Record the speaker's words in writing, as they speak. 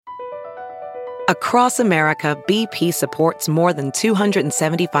Across America, BP supports more than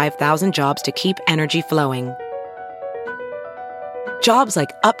 275,000 jobs to keep energy flowing. Jobs like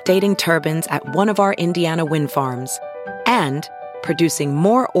updating turbines at one of our Indiana wind farms and producing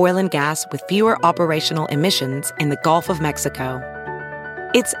more oil and gas with fewer operational emissions in the Gulf of Mexico.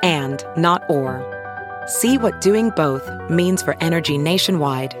 It's and, not or. See what doing both means for energy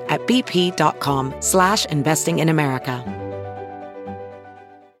nationwide at bp.com/investing in America.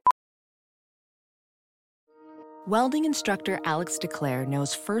 Welding instructor Alex DeClaire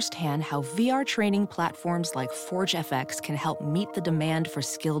knows firsthand how VR training platforms like ForgeFX can help meet the demand for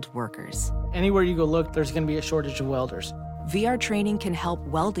skilled workers. Anywhere you go look, there's going to be a shortage of welders. VR training can help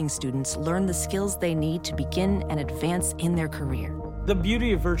welding students learn the skills they need to begin and advance in their career. The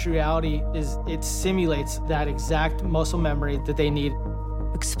beauty of virtual reality is it simulates that exact muscle memory that they need.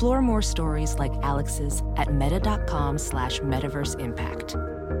 Explore more stories like Alex's at meta.com/metaverseimpact.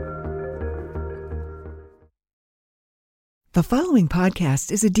 The following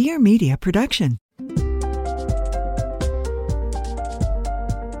podcast is a Dear Media production.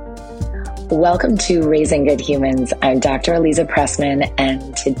 Welcome to Raising Good Humans. I'm Dr. Eliza Pressman,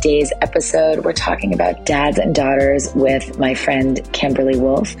 and today's episode, we're talking about dads and daughters with my friend Kimberly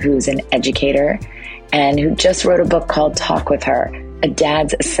Wolf, who's an educator and who just wrote a book called Talk With Her, a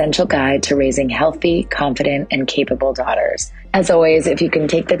dad's essential guide to raising healthy, confident, and capable daughters. As always, if you can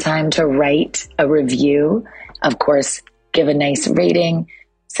take the time to write a review, of course, give a nice rating,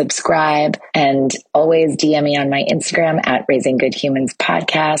 subscribe, and always DM me on my Instagram at Raising Good Humans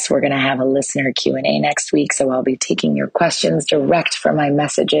Podcast. We're going to have a listener Q&A next week, so I'll be taking your questions direct from my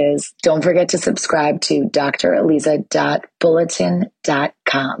messages. Don't forget to subscribe to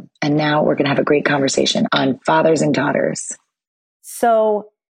dreliza.bulletin.com. And now we're going to have a great conversation on fathers and daughters.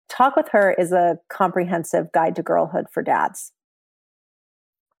 So Talk With Her is a comprehensive guide to girlhood for dads.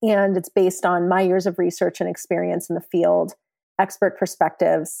 And it's based on my years of research and experience in the field, expert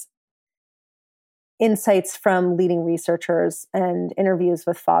perspectives, insights from leading researchers, and interviews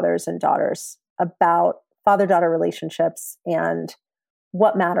with fathers and daughters about father-daughter relationships and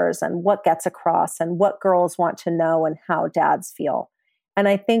what matters and what gets across and what girls want to know and how dads feel. And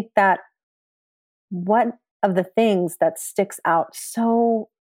I think that one of the things that sticks out so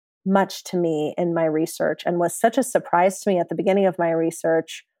much to me in my research and was such a surprise to me at the beginning of my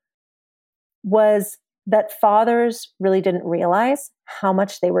research was that fathers really didn't realize how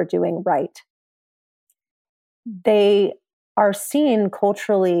much they were doing right. They are seen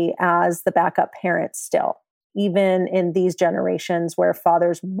culturally as the backup parent still, even in these generations where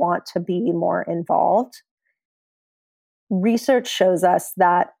fathers want to be more involved. Research shows us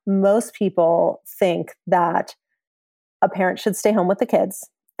that most people think that a parent should stay home with the kids,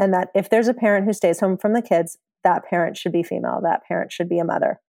 and that if there's a parent who stays home from the kids, that parent should be female, that parent should be a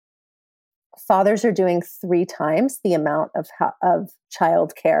mother. Fathers are doing 3 times the amount of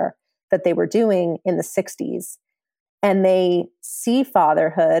childcare that they were doing in the 60s. And they see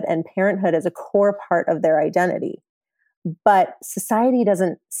fatherhood and parenthood as a core part of their identity. But society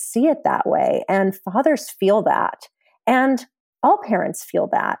doesn't see it that way. And fathers feel that. And all parents feel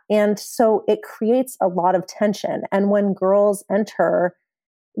that. And so it creates a lot of tension. And when girls enter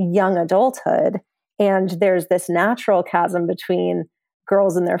young adulthood, and there's this natural chasm between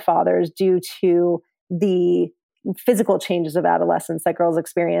girls and their fathers due to the physical changes of adolescence that girls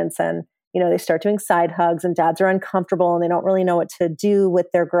experience. And, they start doing side hugs and dads are uncomfortable and they don't really know what to do with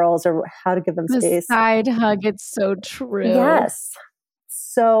their girls or how to give them space. Side hug, it's so true. Yes.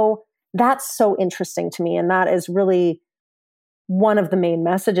 So that's so interesting to me. And that is really one of the main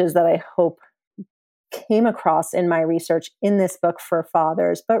messages that I hope came across in my research in this book for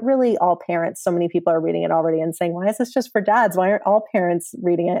fathers, but really all parents. So many people are reading it already and saying, why is this just for dads? Why aren't all parents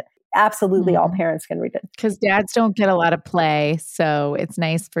reading it? Absolutely, all parents can read it. Because dads don't get a lot of play. So it's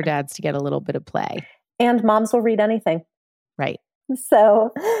nice for dads to get a little bit of play. And moms will read anything. Right.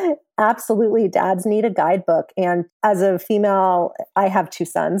 So absolutely, dads need a guidebook. And as a female, I have 2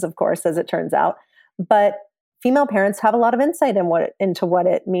 sons, of course, as it turns out. But female parents have a lot of insight into what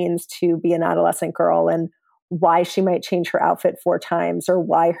it means to be an adolescent girl and why she might change her outfit 4 times or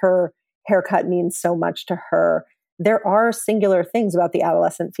why her haircut means so much to her. There are singular things about the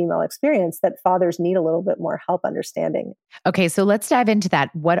adolescent female experience that fathers need a little bit more help understanding. Okay, so let's dive into that.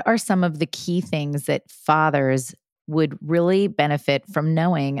 What are some of the key things that fathers would really benefit from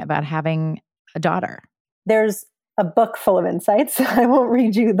knowing about having a daughter? There's a book full of insights. I won't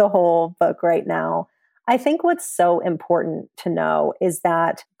read you the whole book right now. I think what's so important to know is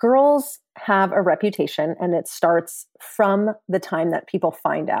that girls have a reputation, and it starts from the time that people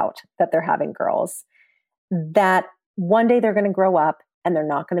find out that they're having girls, that one day they're going to grow up and they're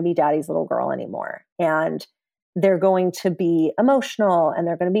not going to be daddy's little girl anymore. And they're going to be emotional and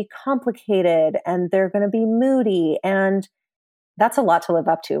they're going to be complicated and they're going to be moody. And that's a lot to live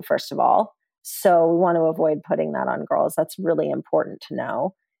up to, first of all. So we want to avoid putting that on girls. That's really important to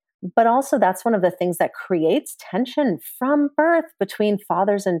know. But also that's one of the things that creates tension from birth between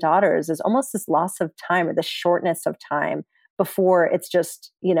fathers and daughters is almost this loss of time or the shortness of time before it's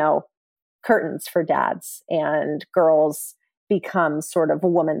just, curtains for dads and girls become sort of a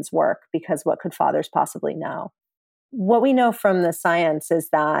woman's work because what could fathers possibly know? What we know from the science is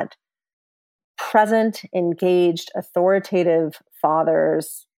that present, engaged, authoritative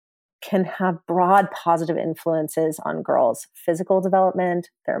fathers can have broad positive influences on girls' physical development,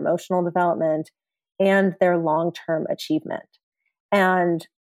 their emotional development, and their long-term achievement. And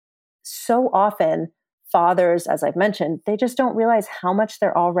so often, fathers, as I've mentioned, they just don't realize how much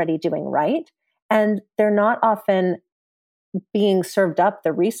they're already doing right. And they're not often being served up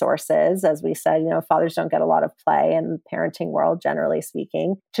the resources, as we said, fathers don't get a lot of play in the parenting world, generally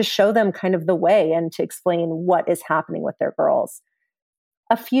speaking, to show them kind of the way and to explain what is happening with their girls.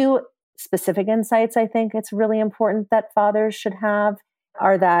 A few specific insights I think it's really important that fathers should have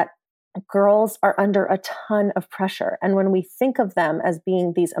are that girls are under a ton of pressure. And when we think of them as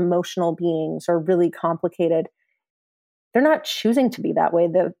being these emotional beings or really complicated, they're not choosing to be that way.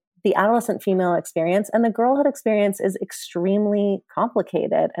 The adolescent female experience and the girlhood experience is extremely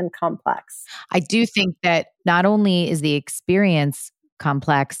complicated and complex. I do think that not only is the experience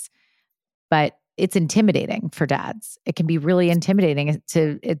complex, but it's intimidating for dads. It can be really intimidating.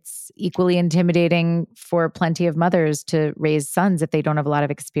 It's equally intimidating for plenty of mothers to raise sons if they don't have a lot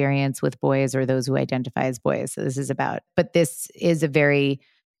of experience with boys or those who identify as boys. So this is a very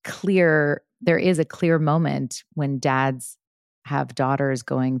clear, there is a clear moment when dads have daughters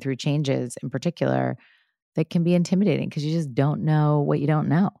going through changes in particular that can be intimidating because you just don't know what you don't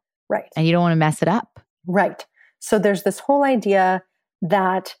know. Right. And you don't want to mess it up. Right. So there's this whole idea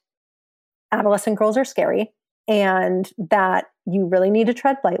that adolescent girls are scary and that you really need to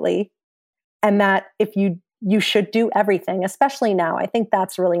tread lightly and that if you should do everything, especially now. I think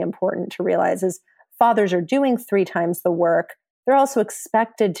that's really important to realize is fathers are doing 3 times the work. They're also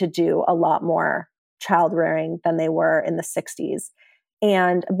expected to do a lot more child rearing than they were in the 60s.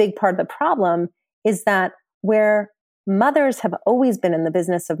 And a big part of the problem is that where mothers have always been in the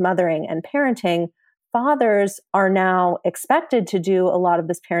business of mothering and parenting, fathers are now expected to do a lot of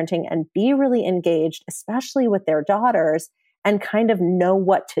this parenting and be really engaged, especially with their daughters, and kind of know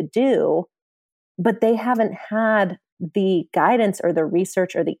what to do. But they haven't had the guidance or the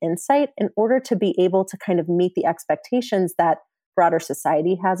research or the insight in order to be able to kind of meet the expectations that broader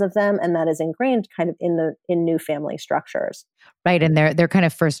society has of them, and that is ingrained kind of in new family structures. Right. And they're kind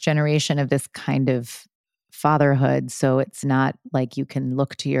of first generation of this kind of fatherhood. So it's not like you can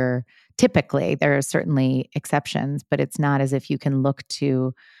look to typically, there are certainly exceptions, but it's not as if you can look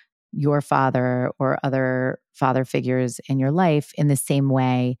to your father or other father figures in your life in the same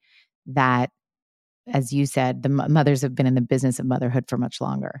way that, as you said, the mothers have been in the business of motherhood for much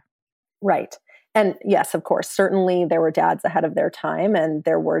longer. Right. And yes, of course, certainly there were dads ahead of their time, and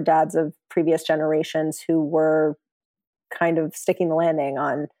there were dads of previous generations who were kind of sticking the landing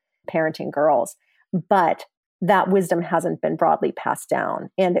on parenting girls. But that wisdom hasn't been broadly passed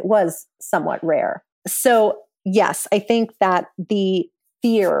down, and it was somewhat rare. So yes, I think that the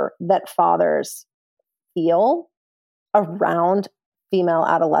fear that fathers feel around female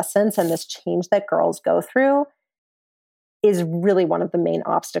adolescence and this change that girls go through is really one of the main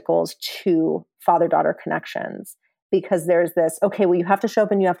obstacles to father-daughter connections, because there's this, okay, well, you have to show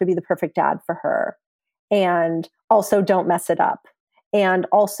up and you have to be the perfect dad for her. And also don't mess it up. And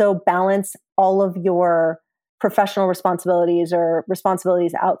also balance all of your professional responsibilities or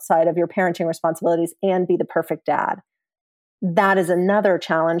responsibilities outside of your parenting responsibilities and be the perfect dad. That is another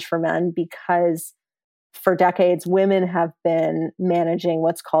challenge for men because for decades, women have been managing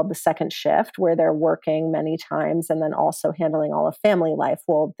what's called the second shift, where they're working many times and then also handling all of family life.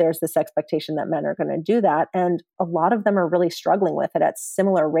 Well, there's this expectation that men are going to do that. And a lot of them are really struggling with it at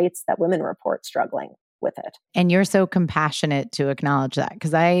similar rates that women report struggling with it. And you're so compassionate to acknowledge that,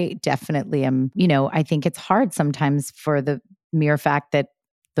 because I definitely am, I think it's hard sometimes for the mere fact that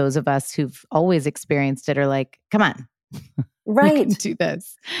those of us who've always experienced it are like, come on. Right. We can do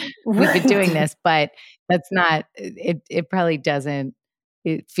this. We've been doing this, but that's not, it probably doesn't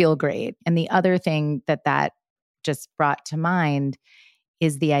feel great. And the other thing that just brought to mind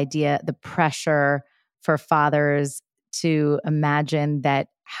is the idea, the pressure for fathers to imagine that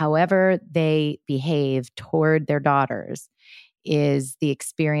however they behave toward their daughters is the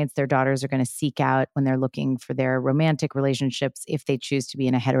experience their daughters are going to seek out when they're looking for their romantic relationships if they choose to be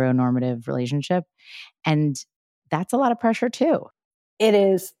in a heteronormative relationship. And that's a lot of pressure too. It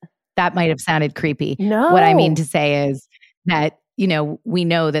is. That might have sounded creepy. No. What I mean to say is that, we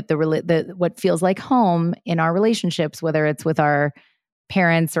know that what feels like home in our relationships, whether it's with our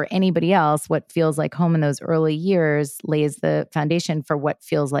parents or anybody else, what feels like home in those early years lays the foundation for what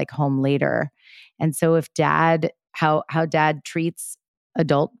feels like home later. And so if how dad treats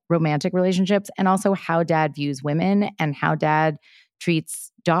adult romantic relationships, and also how dad views women and how dad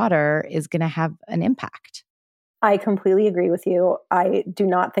treats daughter is going to have an impact. I completely agree with you. I do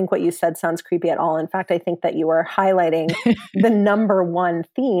not think what you said sounds creepy at all. In fact, I think that you are highlighting the number one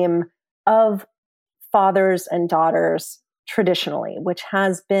theme of fathers and daughters traditionally, which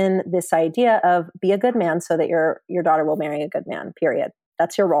has been this idea of be a good man so that your daughter will marry a good man, period.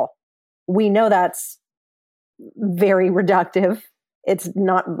 That's your role. We know that's very reductive. It's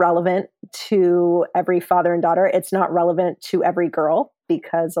not relevant to every father and daughter. It's not relevant to every girl,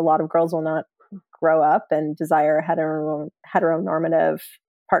 because a lot of girls will not grow up and desire a heteronormative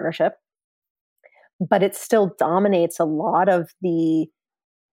partnership. But it still dominates a lot of the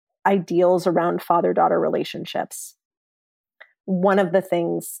ideals around father-daughter relationships. One of the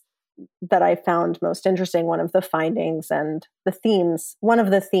things that I found most interesting, one of the findings and the themes, one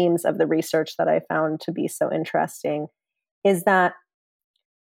of the themes of the research that I found to be so interesting is that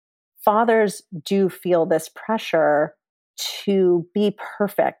fathers do feel this pressure to be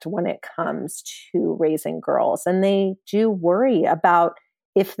perfect when it comes to raising girls. And they do worry about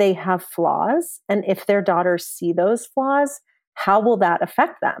if they have flaws, and if their daughters see those flaws, how will that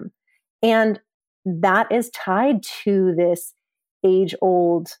affect them? And that is tied to this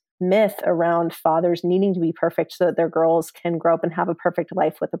age-old myth around fathers needing to be perfect so that their girls can grow up and have a perfect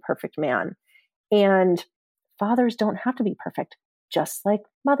life with a perfect man. And fathers don't have to be perfect, just like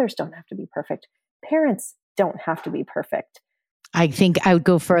mothers don't have to be perfect. Parents don't have to be perfect. I think I would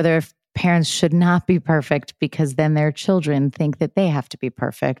go further. Parents should not be perfect, because then their children think that they have to be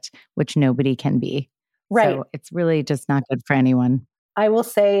perfect, which nobody can be. Right. So it's really just not good for anyone. I will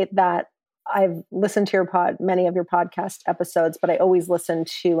say that I've listened to many of your podcast episodes, but I always listen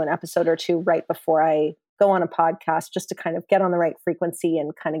to an episode or two right before I go on a podcast, just to kind of get on the right frequency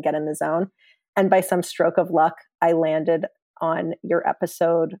and kind of get in the zone. And by some stroke of luck, I landed on your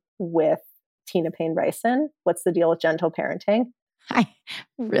episode with Tina Payne Bryson. What's the deal with gentle parenting? I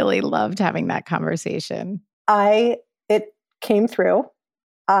really loved having that conversation. It came through.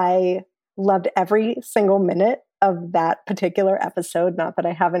 I loved every single minute of that particular episode. Not that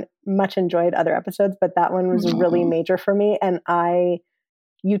I haven't much enjoyed other episodes, but that one was really major for me. And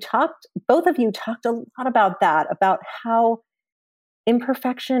both of you talked a lot about that, about how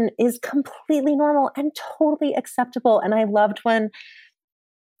imperfection is completely normal and totally acceptable. And I loved when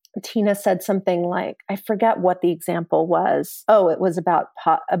Tina said something like, I forget what the example was. Oh, it was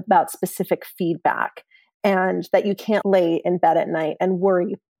about specific feedback, and that you can't lay in bed at night and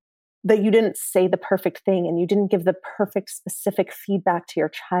worry that you didn't say the perfect thing and you didn't give the perfect specific feedback to your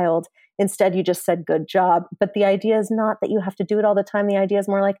child. Instead, you just said, good job. But the idea is not that you have to do it all the time. The idea is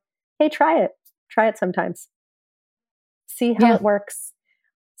more like, hey, try it. Try it sometimes. See how it works.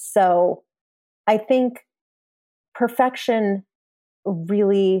 So I think perfection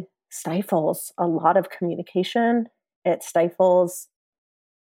really stifles a lot of communication. It stifles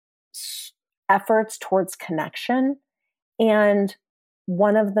efforts towards connection. And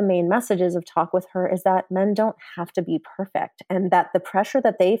one of the main messages of Talk with Her is that men don't have to be perfect, and that the pressure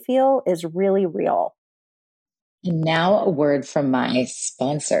that they feel is really real. And now a word from my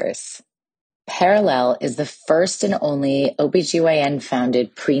sponsors. Parallel is the first and only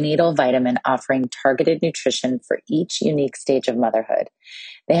OBGYN-founded prenatal vitamin offering targeted nutrition for each unique stage of motherhood.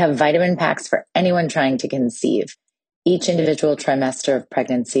 They have vitamin packs for anyone trying to conceive, each individual trimester of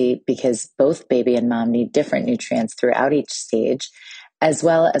pregnancy, because both baby and mom need different nutrients throughout each stage, as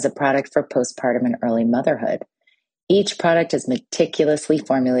well as a product for postpartum and early motherhood. Each product is meticulously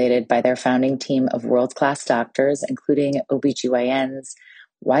formulated by their founding team of world-class doctors, including OBGYNs,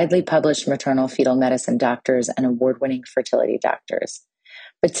 widely published maternal fetal medicine doctors, and award-winning fertility doctors.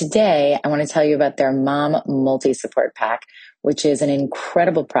 But today, I want to tell you about their Mom Multi-Support Pack, which is an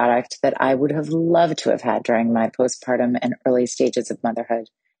incredible product that I would have loved to have had during my postpartum and early stages of motherhood.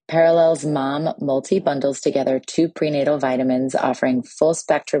 Parallel's Mom Multi bundles together 2 prenatal vitamins offering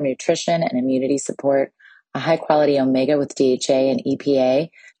full-spectrum nutrition and immunity support, a high-quality omega with DHA and EPA,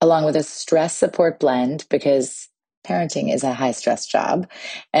 along with a stress support blend, because parenting is a high-stress job,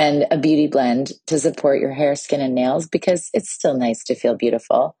 and a beauty blend to support your hair, skin, and nails, because it's still nice to feel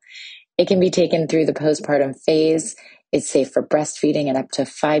beautiful. It can be taken through the postpartum phase. It's safe for breastfeeding and up to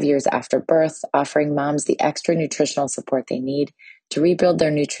 5 years after birth, offering moms the extra nutritional support they need to rebuild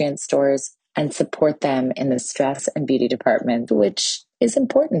their nutrient stores and support them in the stress and beauty department, which is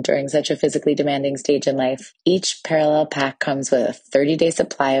important during such a physically demanding stage in life. Each parallel pack comes with a 30-day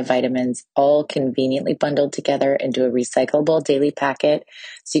supply of vitamins, all conveniently bundled together into a recyclable daily packet,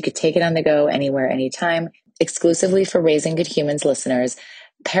 so you could take it on the go anywhere, anytime. Exclusively for Raising Good Humans listeners,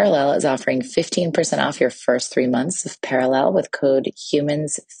 Parallel is offering 15% off your first 3 months of Parallel with code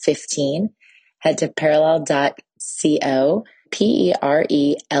HUMANS15. Head to parallel.co,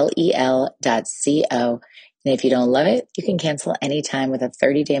 PERELEL.co. And if you don't love it, you can cancel anytime with a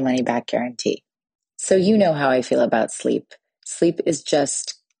 30-day money-back guarantee. So you know how I feel about sleep. Sleep is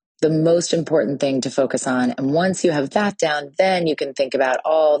just the most important thing to focus on. And once you have that down, then you can think about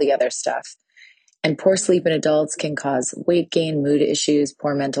all the other stuff. And poor sleep in adults can cause weight gain, mood issues,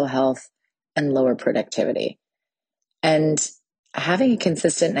 poor mental health, and lower productivity. And having a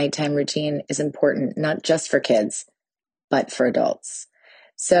consistent nighttime routine is important, not just for kids, but for adults.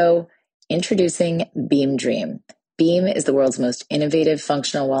 So introducing Beam Dream. Beam is the world's most innovative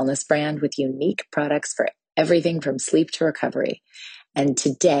functional wellness brand with unique products for everything from sleep to recovery. And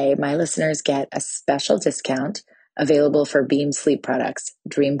today, my listeners get a special discount available for Beam sleep products,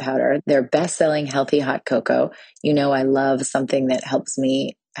 Dream Powder, their best-selling healthy hot cocoa. You know I love something that helps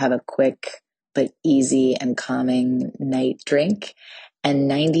me have a quick but easy and calming night drink.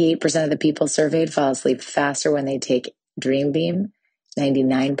 And 98% of the people surveyed fall asleep faster when they take Dream Beam.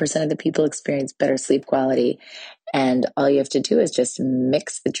 99% of the people experience better sleep quality. And all you have to do is just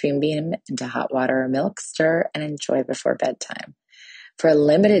mix the Dream Beam into hot water or milk, stir, and enjoy before bedtime. For a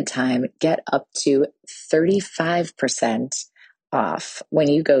limited time, get up to 35% off when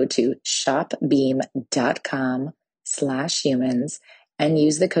you go to shopbeam.com/humans and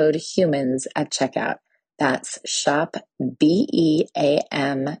use the code HUMANS at checkout. That's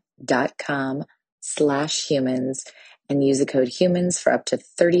shopbeam.com/humans and use the code HUMANS for up to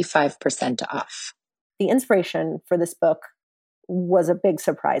 35% off. The inspiration for this book was a big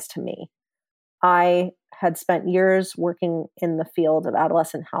surprise to me. I had spent years working in the field of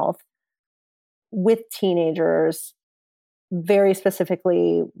adolescent health with teenagers, very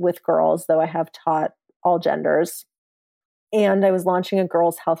specifically with girls, though I have taught all genders. And I was launching a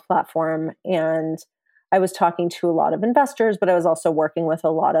girls' health platform, and I was talking to a lot of investors, but I was also working with a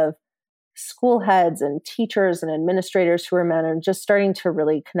lot of school heads and teachers and administrators who were men, and just starting to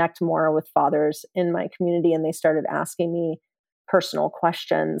really connect more with fathers in my community. And they started asking me personal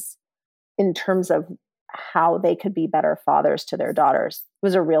questions in terms of how they could be better fathers to their daughters. It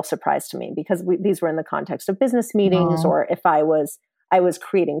was a real surprise to me because these were in the context of business meetings, or if I was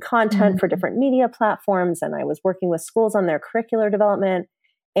creating content for different media platforms, and I was working with schools on their curricular development,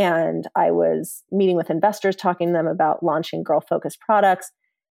 and I was meeting with investors, talking to them about launching girl-focused products.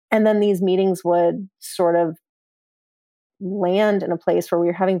 And then these meetings would sort of land in a place where we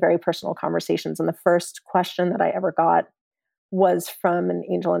were having very personal conversations. And the first question that I ever got was from an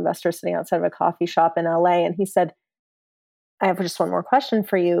angel investor sitting outside of a coffee shop in LA. And he said, I have just one more question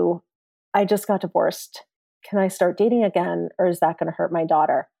for you. I just got divorced. Can I start dating again? Or is that going to hurt my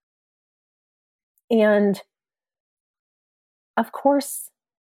daughter? And of course,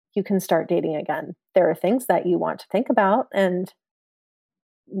 you can start dating again. There are things that you want to think about and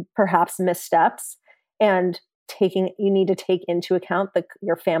perhaps missteps, and you need to take into account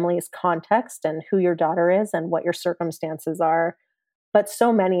your family's context and who your daughter is and what your circumstances are. But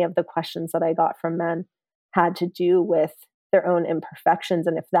so many of the questions that I got from men had to do with their own imperfections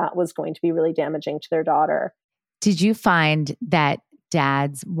and if that was going to be really damaging to their daughter. Did you find that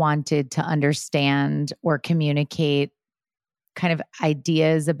dads wanted to understand or communicate kind of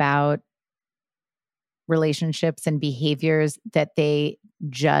ideas about relationships and behaviors that they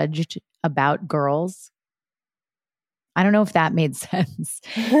judged about girls? I don't know if that made sense.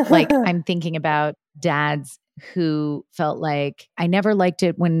 Like, I'm thinking about dads who felt like, I never liked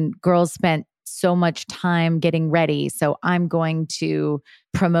it when girls spent so much time getting ready, so I'm going to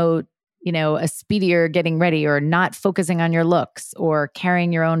promote, a speedier getting ready, or not focusing on your looks, or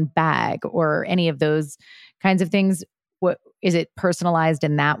carrying your own bag, or any of those kinds of things. What is it personalized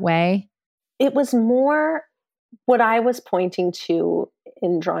in that way? It was more what I was pointing to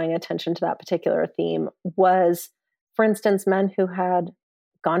in drawing attention to that particular theme was, for instance, men who had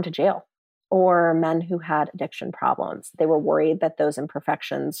gone to jail or men who had addiction problems. They were worried that those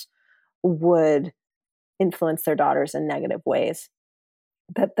imperfections would influence their daughters in negative ways,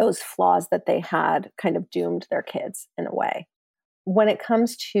 that those flaws that they had kind of doomed their kids in a way. When it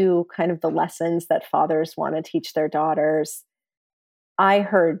comes to kind of the lessons that fathers want to teach their daughters, I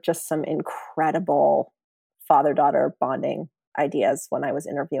heard just some incredible father-daughter bonding ideas when I was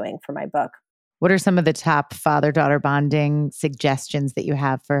interviewing for my book. What are some of the top father-daughter bonding suggestions that you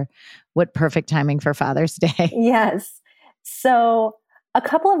have for what perfect timing for Father's Day? Yes. So a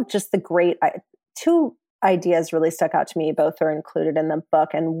couple of just the great, two ideas really stuck out to me. Both are included in the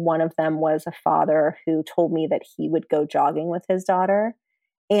book. And one of them was a father who told me that he would go jogging with his daughter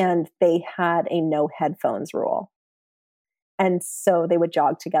and they had a no headphones rule. And so they would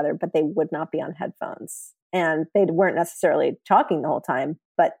jog together, but they would not be on headphones. And they weren't necessarily talking the whole time,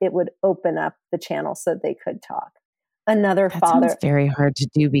 but it would open up the channel so they could talk. Another That father. sounds very hard to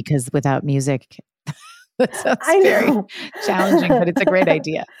do because without music, that sounds I very know. challenging, but it's a great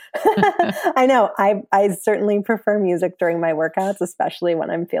idea. I know. I certainly prefer music during my workouts, especially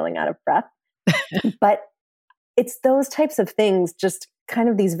when I'm feeling out of breath. But it's those types of things, just kind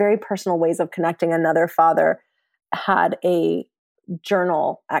of these very personal ways of connecting. Another father had a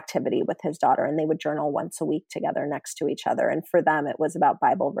journal activity with his daughter, and they would journal once a week together next to each other. And for them, it was about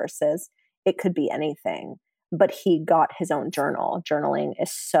Bible verses. It could be anything, but he got his own journal. Journaling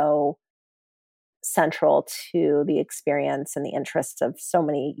is so central to the experience and the interests of so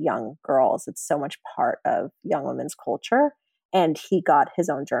many young girls. It's so much part of young women's culture. And he got his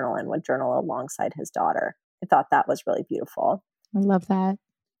own journal and would journal alongside his daughter. I thought that was really beautiful. I love that.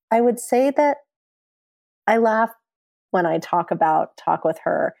 I would say that I laugh when I talk with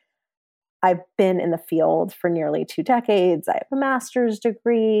her. I've been in the field for nearly 2 decades. I have a master's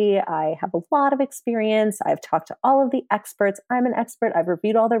degree. I have a lot of experience. I've talked to all of the experts. I'm an expert. I've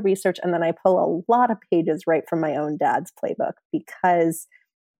reviewed all the research, and then I pull a lot of pages right from my own dad's playbook, because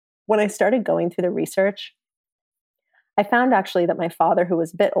when I started going through the research, I found actually that my father, who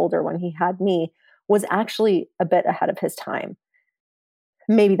was a bit older when he had me, was actually a bit ahead of his time.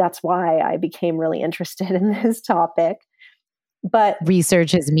 Maybe that's why I became really interested in this topic. But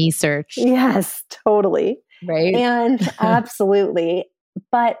research is me search. Yes, totally. Right. And absolutely.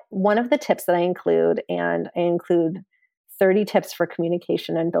 But one of the tips that I include, and I include 30 tips for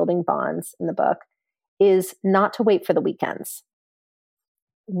communication and building bonds in the book, is not to wait for the weekends.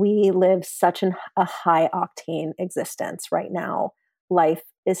 We live such a high octane existence right now. Life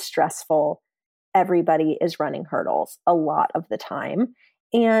is stressful. Everybody is running hurdles a lot of the time.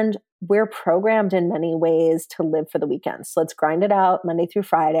 And we're programmed in many ways to live for the weekends. So let's grind it out Monday through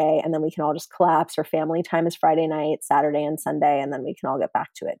Friday, and then we can all just collapse. Or family time is Friday night, Saturday, and Sunday, and then we can all get back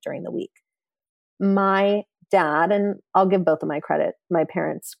to it during the week. My dad, and I'll give both of my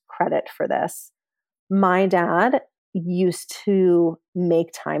parents credit for this. My dad used to make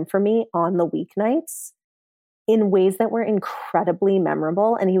time for me on the weeknights in ways that were incredibly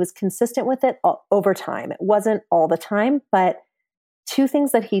memorable, and he was consistent with it over time. It wasn't all the time, but 2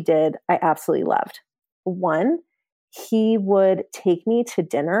 things that he did I absolutely loved. One, he would take me to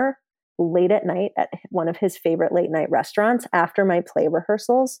dinner late at night at one of his favorite late night restaurants after my play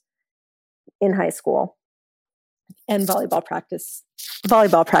rehearsals in high school and volleyball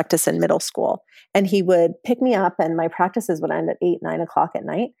practice in middle school. And he would pick me up, and my practices would end at 8, 9 o'clock at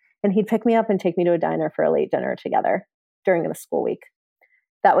night. And he'd pick me up and take me to a diner for a late dinner together during the school week.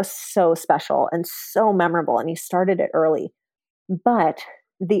 That was so special and so memorable. And he started it early. But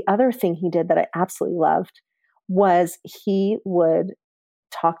the other thing he did that I absolutely loved was he would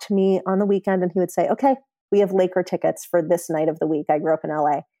talk to me on the weekend, and he would say, okay, we have Laker tickets for this night of the week. I grew up in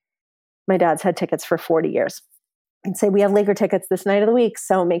LA. My dad's had tickets for 40 years. And say, we have Laker tickets this night of the week,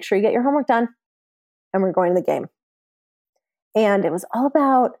 so make sure you get your homework done, and we're going to the game. And it was all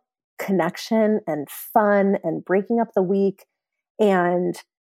about connection and fun and breaking up the week and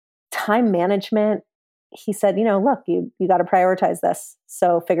time management. He said, look, you got to prioritize this.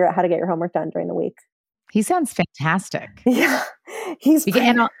 So figure out how to get your homework done during the week. He sounds fantastic. Yeah.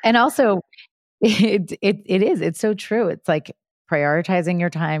 And also it's so true. It's like prioritizing your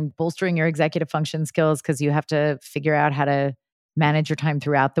time, bolstering your executive function skills, because you have to figure out how to manage your time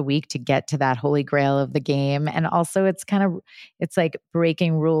throughout the week to get to that holy grail of the game. And also it's like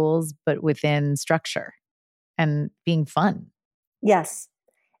breaking rules, but within structure and being fun. Yes.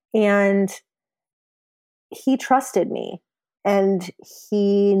 And he trusted me, and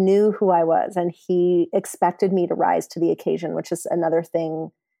he knew who I was, and he expected me to rise to the occasion, which is another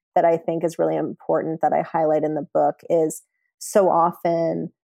thing that I think is really important that I highlight in the book. Is so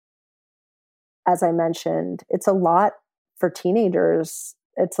often, as I mentioned, it's a lot for teenagers.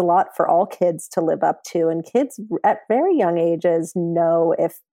 It's a lot for all kids to live up to. And kids at very young ages know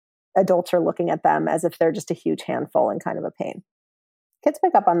if adults are looking at them as if they're just a huge handful and kind of a pain. Kids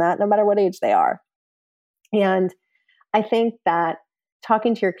pick up on that no matter what age they are. And I think that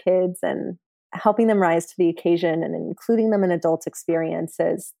talking to your kids and helping them rise to the occasion and including them in adults'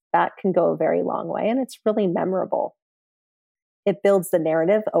 experiences, that can go a very long way. And it's really memorable. It builds the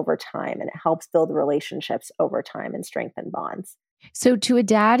narrative over time, and it helps build relationships over time and strengthen bonds. So to a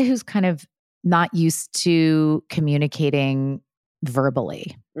dad who's kind of not used to communicating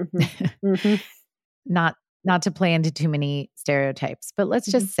verbally, not to play into too many stereotypes, but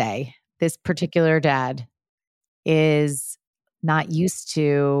let's just say this particular dad is not used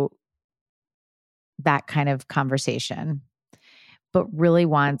to that kind of conversation, but really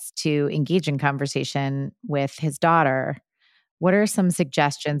wants to engage in conversation with his daughter. What are some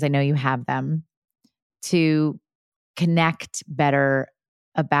suggestions? I know you have them to connect better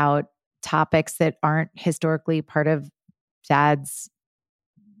about topics that aren't historically part of dad's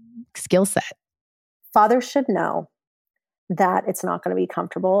skill set. Fathers should know that it's not going to be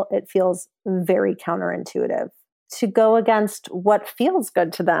comfortable. It feels very counterintuitive to go against what feels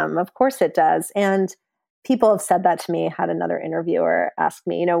good to them. Of course it does. And people have said that to me. I had another interviewer ask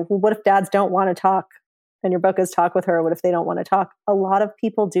me, what if dads don't want to talk? And your book is Talk with Her. What if they don't want to talk? A lot of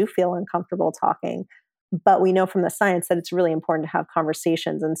people do feel uncomfortable talking, but we know from the science that it's really important to have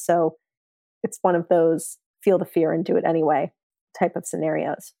conversations. And so it's one of those feel the fear and do it anyway type of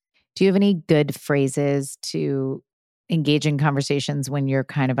scenarios. Do you have any good phrases to engage in conversations when you're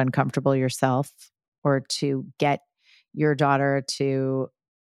kind of uncomfortable yourself, or to get your daughter to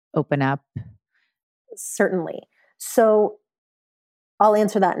open up? Certainly. So I'll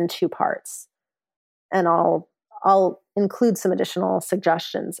answer that in two parts, and I'll include some additional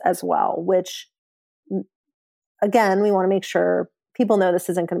suggestions as well, which again, we want to make sure people know this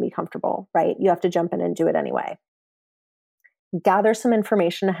isn't going to be comfortable, right? You have to jump in and do it anyway. Gather some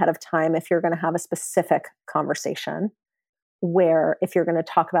information ahead of time if you're going to have a specific conversation, where if you're going to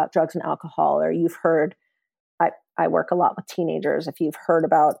talk about drugs and alcohol, or you've heard, I work a lot with teenagers, if you've heard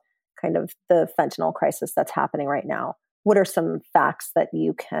about kind of the fentanyl crisis that's happening right now, what are some facts that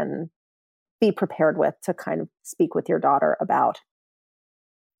you can be prepared with to kind of speak with your daughter about?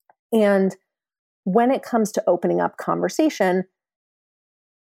 And when it comes to opening up conversation,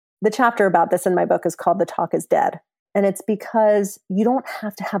 the chapter about this in my book is called The Talk is Dead. And it's because you don't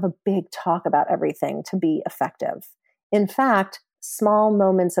have to have a big talk about everything to be effective. In fact, small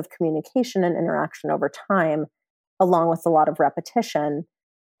moments of communication and interaction over time, along with a lot of repetition,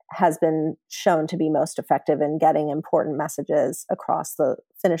 has been shown to be most effective in getting important messages across the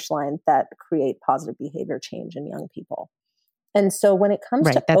finish line that create positive behavior change in young people. And so when it comes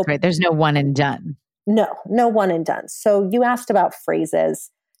to... That's right. There's no one and done. No one and done. So you asked about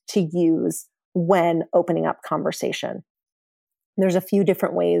phrases to use when opening up conversation. There's a few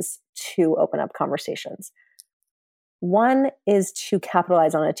different ways to open up conversations. One is to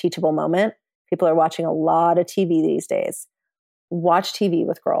capitalize on a teachable moment. People are watching a lot of TV these days. Watch TV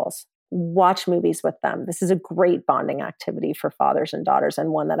with girls. Watch movies with them. This is a great bonding activity for fathers and daughters,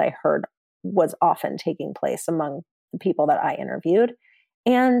 and one that I heard was often taking place among the people that I interviewed.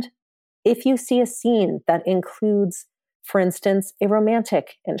 And if you see a scene that includes, for instance, a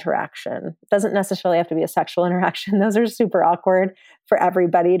romantic interaction, it doesn't necessarily have to be a sexual interaction. Those are super awkward for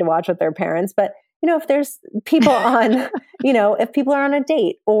everybody to watch with their parents. But, if there's people on, if people are on a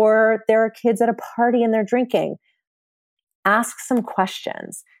date, or there are kids at a party and they're drinking, ask some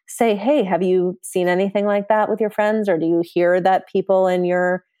questions. Say, hey, have you seen anything like that with your friends? Or do you hear that people in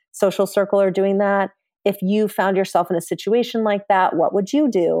your social circle are doing that? If you found yourself in a situation like that, what would you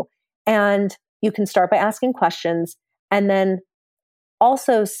do? And you can start by asking questions, and then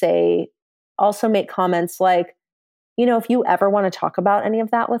also make comments like, if you ever want to talk about any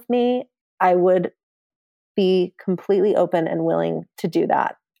of that with me, I would be completely open and willing to do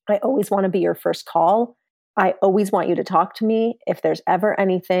that. I always want to be your first call. I always want you to talk to me. If there's ever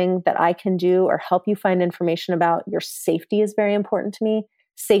anything that I can do or help you find information about, your safety is very important to me.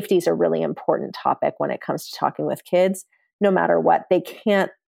 Safety is a really important topic when it comes to talking with kids. No matter what, they can't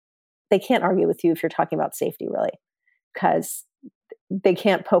argue with you if you're talking about safety, really, because they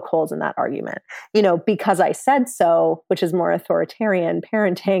can't poke holes in that argument. Because I said so, which is more authoritarian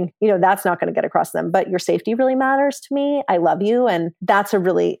parenting, that's not going to get across to them. But your safety really matters to me. I love you. And that's a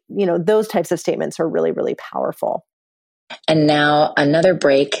really, those types of statements are really, really powerful. And now another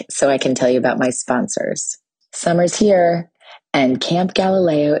break so I can tell you about my sponsors. Summer's here, and Camp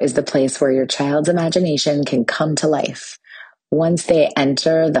Galileo is the place where your child's imagination can come to life. Once they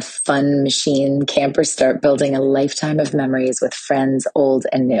enter the fun machine, campers start building a lifetime of memories with friends old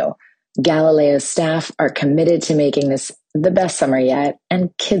and new. Galileo's staff are committed to making this the best summer yet,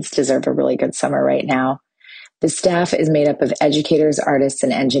 and kids deserve a really good summer right now. The staff is made up of educators, artists,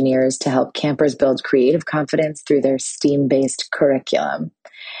 and engineers to help campers build creative confidence through their STEAM-based curriculum.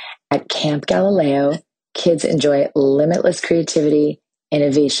 At Camp Galileo, kids enjoy limitless creativity,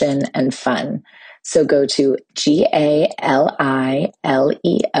 innovation, and fun. So go to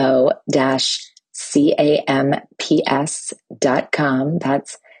galileo-camps.com.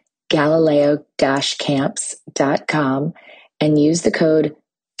 That's galileo-camps.com, and use the code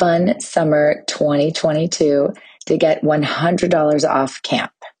FUNSUMMER2022 to get $100 off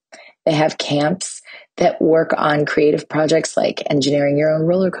camp. They have camps that work on creative projects like engineering your own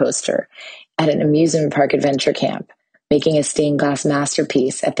roller coaster at an amusement park adventure camp, making a stained glass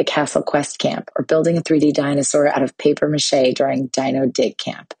masterpiece at the Castle Quest camp, or building a 3D dinosaur out of paper mache during Dino Dig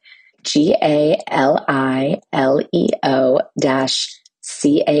camp.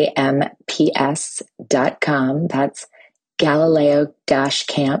 galileo-camps.com. That's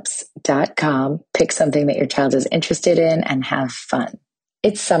galileo-camps.com. Pick something that your child is interested in and have fun.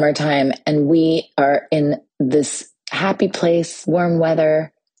 It's summertime and we are in this happy place, warm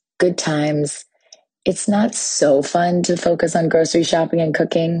weather, good times. It's not so fun to focus on grocery shopping and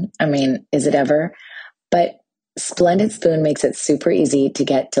cooking. I mean, is it ever? But Splendid Spoon makes it super easy to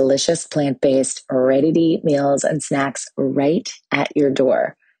get delicious plant-based, ready-to-eat meals and snacks right at your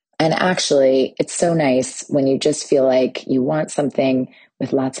door. And actually, it's so nice when you just feel like you want something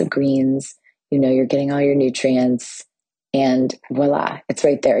with lots of greens, you know you're getting all your nutrients, and voila, it's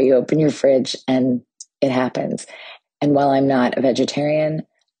right there. You open your fridge and it happens. And while I'm not a vegetarian,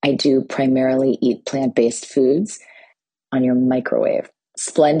 I do primarily eat plant-based foods on your microwave.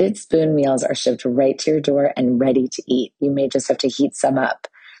 Splendid Spoon meals are shipped right to your door and ready to eat. You may just have to heat some up.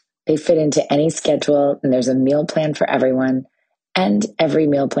 They fit into any schedule, and there's a meal plan for everyone. And every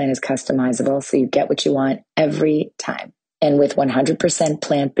meal plan is customizable, so you get what you want every time. And with 100%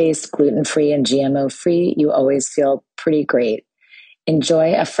 plant-based, gluten-free, and GMO-free, you always feel pretty great.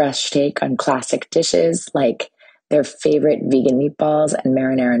 Enjoy a fresh take on classic dishes like their favorite vegan meatballs and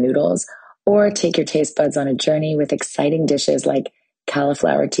marinara noodles, or take your taste buds on a journey with exciting dishes like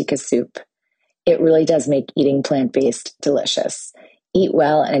cauliflower tikka soup. It really does make eating plant-based delicious. Eat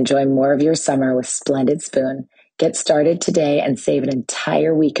well and enjoy more of your summer with Splendid Spoon. Get started today and save an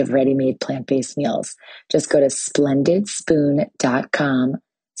entire week of ready-made plant-based meals. Just go to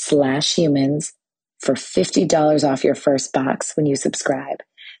splendidspoon.com/humans for $50 off your first box when you subscribe.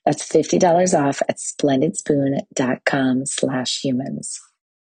 That's $50 off at splendidspoon.com/humans.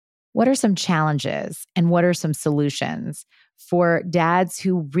 What are some challenges and what are some solutions for dads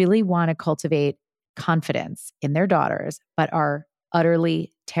who really want to cultivate confidence in their daughters, but are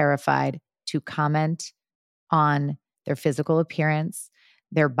utterly terrified to comment on their physical appearance,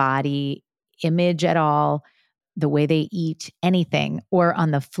 their body image at all, the way they eat, anything? Or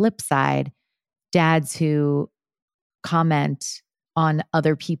on the flip side, dads who comment on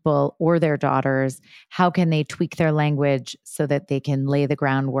other people or their daughters, how can they tweak their language so that they can lay the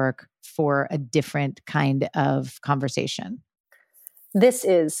groundwork for a different kind of conversation? This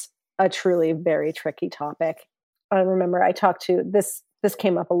is a truly very tricky topic. I remember I talked to this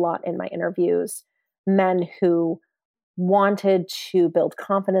came up a lot in my interviews, men who wanted to build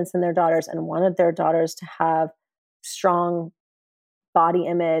confidence in their daughters and wanted their daughters to have strong body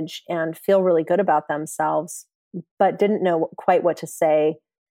image and feel really good about themselves, but didn't know quite what to say,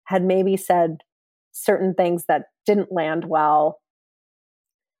 had maybe said certain things that didn't land well.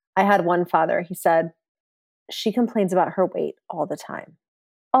 I had one father, he said, she complains about her weight all the time.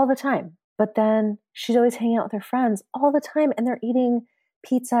 But then she's always hanging out with her friends all the time, and they're eating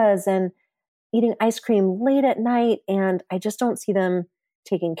pizzas and eating ice cream late at night, and I just don't see them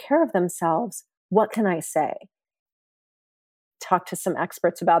taking care of themselves. What can I say? Talked to some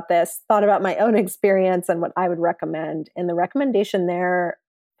experts about this, thought about my own experience and what I would recommend. And the recommendation there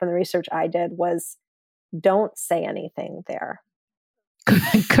from the research I did was don't say anything there.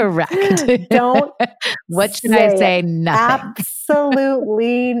 Correct. Don't. What should I say? Nothing.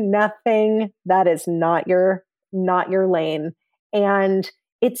 Absolutely nothing. That is not your lane. And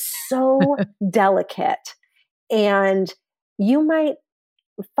it's so delicate. And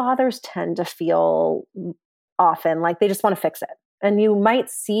fathers tend to feel often like they just want to fix it. And you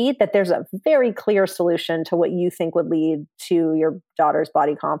might see that there's a very clear solution to what you think would lead to your daughter's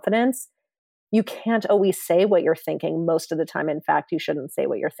body confidence. You can't always say what you're thinking most of the time. In fact, you shouldn't say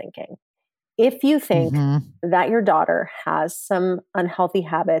what you're thinking. If you think that your daughter has some unhealthy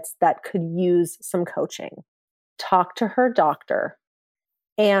habits that could use some coaching, talk to her doctor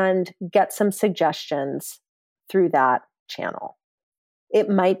and get some suggestions through that channel. It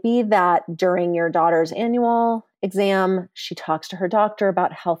might be that during your daughter's annual exam, she talks to her doctor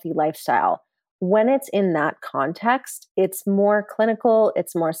about healthy lifestyle. When it's in that context, it's more clinical,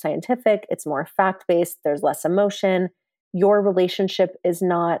 it's more scientific, it's more fact-based, there's less emotion. Your relationship is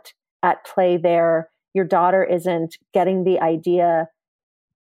not at play there. Your daughter isn't getting the idea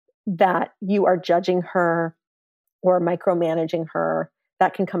that you are judging her or micromanaging her,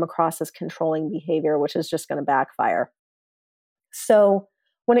 that can come across as controlling behavior, which is just going to backfire. So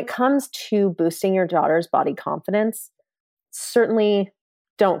when it comes to boosting your daughter's body confidence, certainly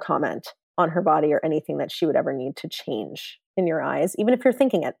don't comment on her body or anything that she would ever need to change in your eyes, even if you're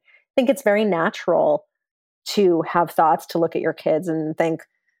thinking it. I think it's very natural to have thoughts, to look at your kids and think,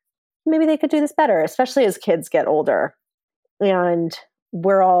 maybe they could do this better, especially as kids get older. And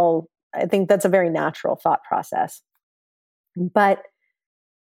I think that's a very natural thought process. But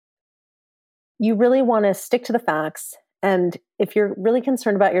you really want to stick to the facts. And if you're really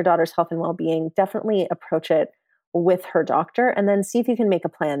concerned about your daughter's health and well-being, definitely approach it with her doctor and then see if you can make a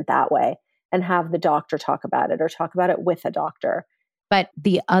plan that way and have the doctor talk about it or talk about it with a doctor. But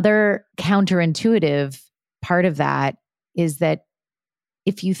the other counterintuitive part of that is that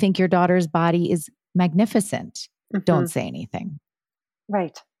if you think your daughter's body is magnificent, don't say anything.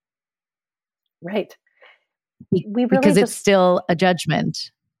 Right. Because it's still a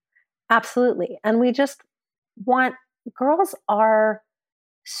judgment. Absolutely. And we just want, girls are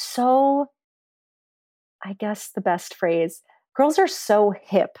so, I guess the best phrase, girls are so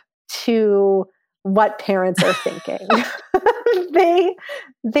hip to what parents are thinking.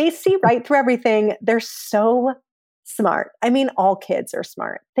 They see right through everything. They're so smart. I mean, all kids are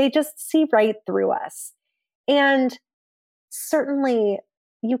smart. They just see right through us. And certainly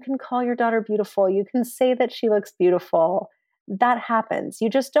you can call your daughter beautiful. You can say that she looks beautiful. That happens. You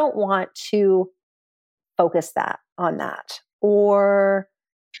just don't want to focus on that or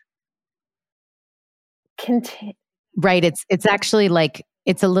continue. Right. It's actually like,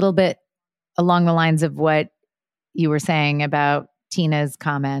 it's a little bit along the lines of what you were saying about Tina's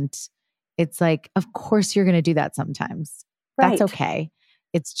comment. It's like, of course you're going to do that sometimes. Right. That's okay.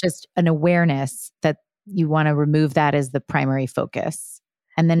 It's just an awareness that you want to remove that as the primary focus.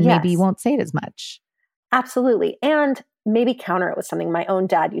 And then maybe you won't say it as much. Absolutely. And maybe counter it with something. My own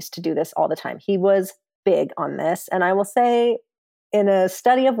dad used to do this all the time. He was big on this. And I will say, in a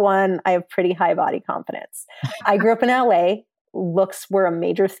study of one, I have pretty high body confidence. I grew up in LA. Looks were a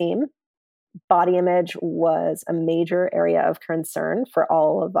major theme. Body image was a major area of concern for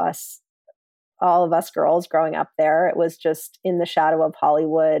all of us girls growing up there. It was just in the shadow of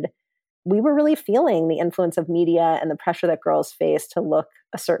Hollywood. We were really feeling the influence of media and the pressure that girls face to look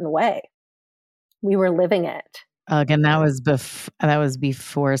a certain way. We were living it. Again, that was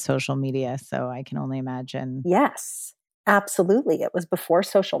before social media, so I can only imagine. Yes, absolutely. It was before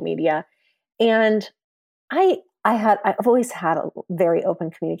social media. And I've always had a very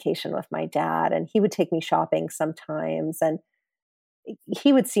open communication with my dad, and he would take me shopping sometimes, and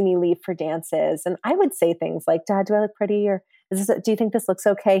he would see me leave for dances, and I would say things like, "Dad, do I look pretty?" Or do you think this looks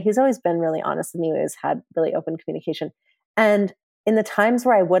okay? He's always been really honest with me. He always had really open communication. And in the times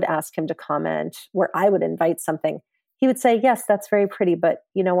where I would ask him to comment, where I would invite something, he would say, "Yes, that's very pretty, but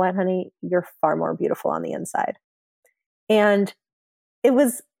you know what, honey? You're far more beautiful on the inside." And it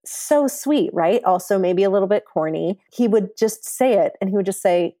was so sweet, right? Also maybe a little bit corny. He would just say it, and he would just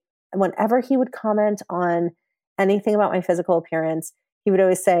say, whenever he would comment on anything about my physical appearance, he would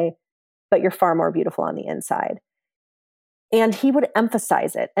always say, "But you're far more beautiful on the inside." And he would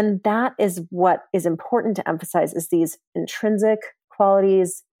emphasize it. And that is what is important to emphasize, is these intrinsic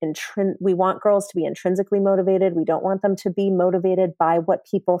qualities. We want girls to be intrinsically motivated. We don't want them to be motivated by what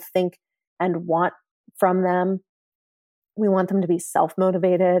people think and want from them. We want them to be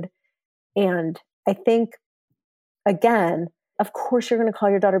self-motivated. And I think, again, of course you're going to call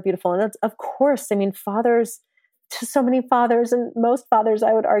your daughter beautiful. And of course, I mean, to so many fathers, and most fathers,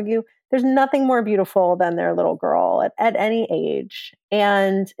 I would argue, there's nothing more beautiful than their little girl at any age.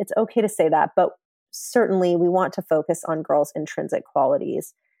 And it's okay to say that, but certainly we want to focus on girls' intrinsic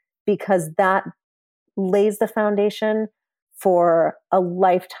qualities, because that lays the foundation for a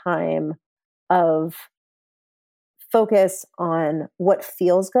lifetime of focus on what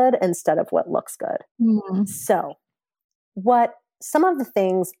feels good instead of what looks good. Mm-hmm. So some of the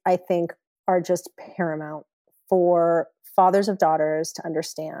things I think are just paramount for fathers of daughters to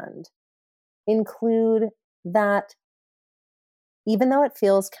understand include that even though it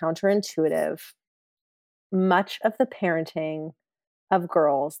feels counterintuitive, much of the parenting of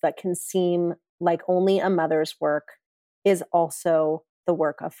girls that can seem like only a mother's work is also the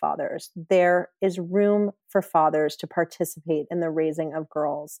work of fathers. There is room for fathers to participate in the raising of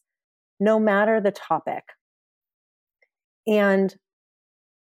girls, no matter the topic. And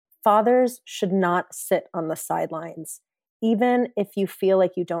fathers should not sit on the sidelines. Even if you feel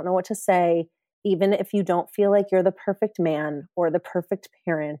like you don't know what to say, even if you don't feel like you're the perfect man or the perfect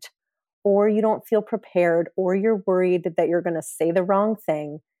parent, or you don't feel prepared, or you're worried that you're going to say the wrong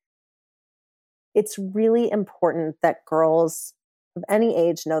thing, it's really important that girls of any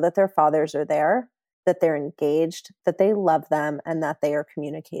age know that their fathers are there, that they're engaged, that they love them, and that they are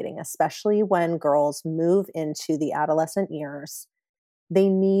communicating, especially when girls move into the adolescent years. They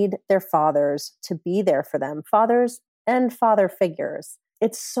need their fathers to be there for them, fathers and father figures.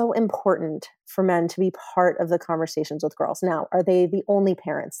 It's so important for men to be part of the conversations with girls. Now, are they the only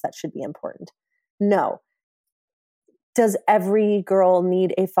parents that should be important? No. Does every girl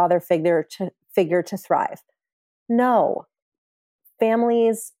need a father figure to thrive? No.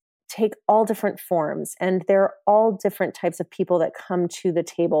 Families take all different forms, and there are all different types of people that come to the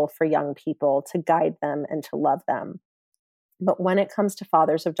table for young people to guide them and to love them. But when it comes to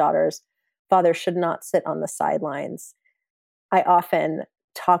fathers of daughters, fathers should not sit on the sidelines. I often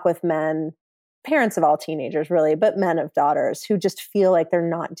talk with men, parents of all teenagers really, but men of daughters who just feel like they're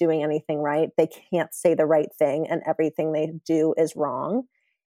not doing anything right. They can't say the right thing and everything they do is wrong.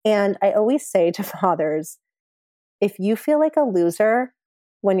 And I always say to fathers, if you feel like a loser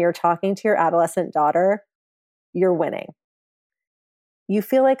when you're talking to your adolescent daughter, you're winning. You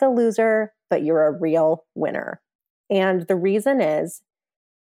feel like a loser, but you're a real winner. And the reason is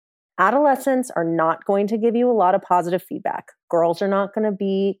adolescents are not going to give you a lot of positive feedback. Girls are not going to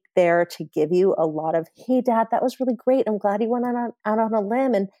be there to give you a lot of, hey, Dad, that was really great. I'm glad you went out on a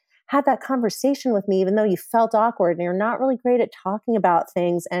limb and had that conversation with me, even though you felt awkward and you're not really great at talking about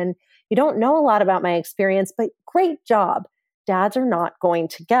things and you don't know a lot about my experience, but great job. Dads are not going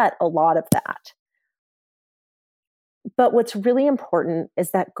to get a lot of that. But what's really important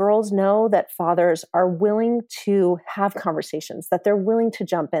is that girls know that fathers are willing to have conversations, that they're willing to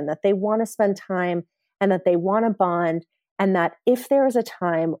jump in, that they want to spend time and that they want to bond, and that if there is a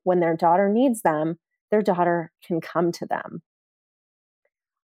time when their daughter needs them, their daughter can come to them.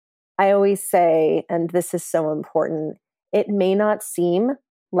 I always say, and this is so important, it may not seem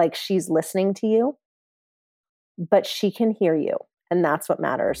like she's listening to you, but she can hear you. And that's what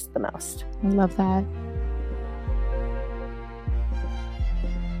matters the most. I love that.